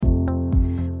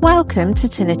Welcome to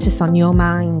Tinnitus on Your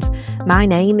Mind. My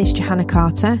name is Johanna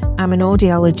Carter. I'm an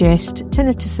audiologist,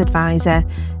 tinnitus advisor,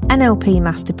 NLP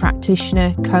master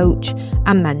practitioner, coach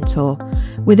and mentor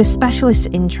with a specialist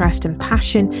interest and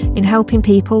passion in helping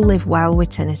people live well with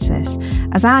tinnitus,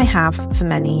 as I have for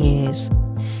many years.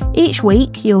 Each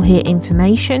week you'll hear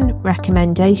information,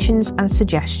 recommendations and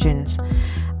suggestions.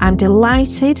 I'm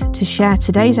delighted to share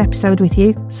today's episode with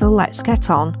you, so let's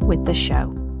get on with the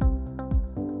show.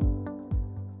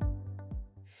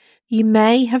 You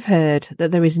may have heard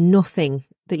that there is nothing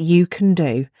that you can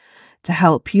do to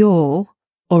help your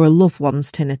or a loved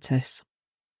one's tinnitus.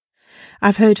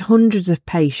 I've heard hundreds of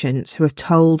patients who have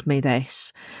told me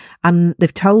this, and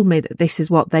they've told me that this is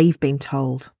what they've been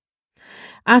told.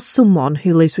 As someone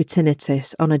who lives with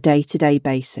tinnitus on a day-to-day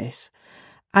basis,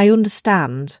 I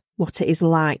understand what it is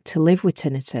like to live with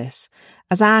tinnitus,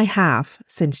 as I have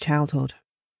since childhood.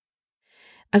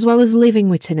 As well as living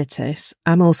with tinnitus,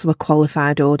 I'm also a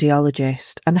qualified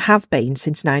audiologist and have been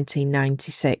since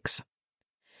 1996.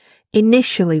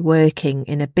 Initially working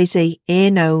in a busy ear,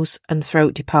 nose and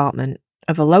throat department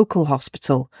of a local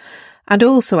hospital and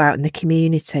also out in the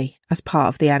community as part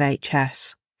of the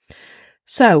NHS.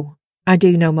 So, I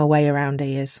do know my way around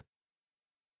ears.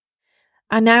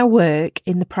 I now work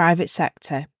in the private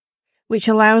sector, which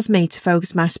allows me to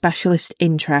focus my specialist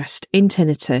interest in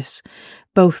tinnitus,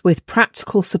 both with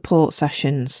practical support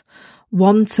sessions,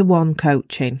 one-to-one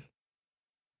coaching,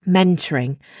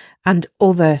 mentoring, and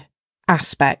other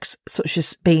aspects such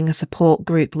as being a support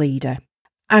group leader.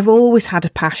 I've always had a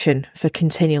passion for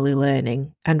continually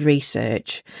learning and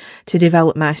research to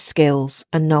develop my skills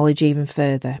and knowledge even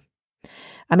further.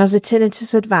 And as a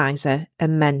tinnitus advisor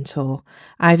and mentor,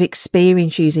 I've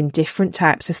experienced using different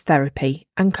types of therapy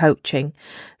and coaching,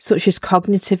 such as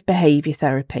cognitive behaviour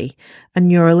therapy and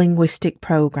neurolinguistic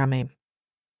programming.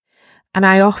 And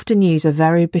I often use a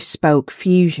very bespoke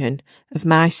fusion of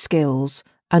my skills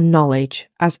and knowledge,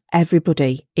 as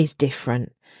everybody is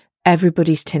different.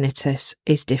 Everybody's tinnitus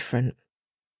is different.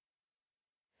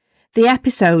 The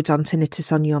episodes on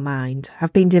Tinnitus on Your Mind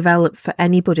have been developed for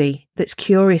anybody that's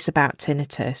curious about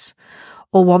tinnitus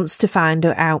or wants to find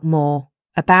out more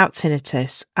about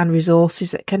tinnitus and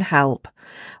resources that can help,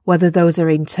 whether those are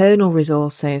internal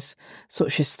resources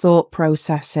such as thought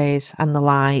processes and the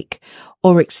like,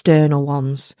 or external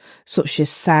ones such as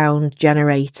sound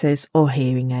generators or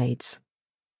hearing aids.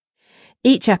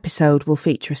 Each episode will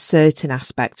feature a certain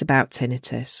aspect about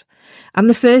tinnitus, and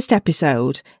the first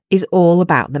episode is all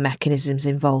about the mechanisms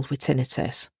involved with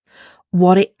tinnitus,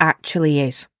 what it actually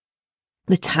is,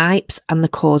 the types and the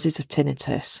causes of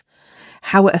tinnitus,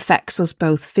 how it affects us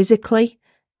both physically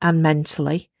and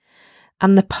mentally,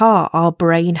 and the part our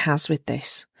brain has with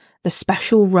this, the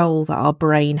special role that our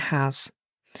brain has.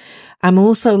 I'm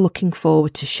also looking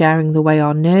forward to sharing the way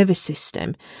our nervous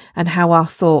system and how our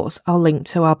thoughts are linked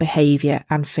to our behaviour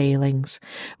and feelings,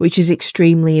 which is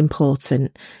extremely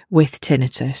important with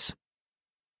tinnitus.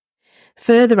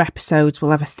 Further episodes will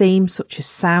have a theme such as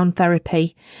sound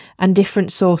therapy and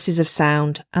different sources of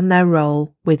sound and their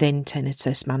role within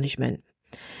tinnitus management,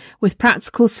 with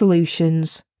practical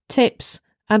solutions, tips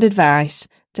and advice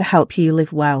to help you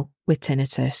live well with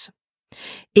tinnitus.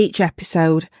 Each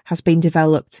episode has been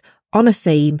developed on a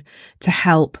theme to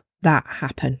help that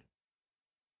happen.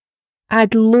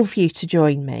 I'd love you to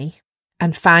join me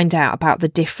and find out about the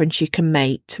difference you can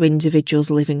make to individuals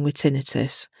living with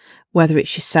tinnitus, whether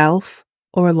it's yourself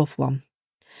or a loved one.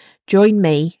 Join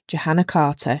me, Johanna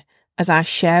Carter, as I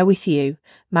share with you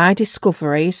my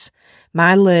discoveries,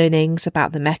 my learnings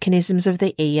about the mechanisms of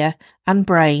the ear and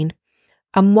brain,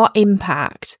 and what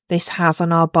impact this has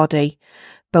on our body,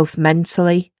 both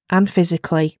mentally and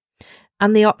physically,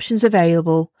 and the options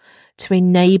available to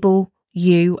enable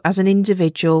you as an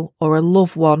individual or a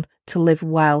loved one to live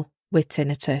well with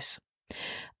tinnitus.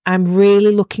 I'm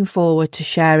really looking forward to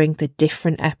sharing the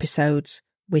different episodes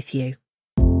with you.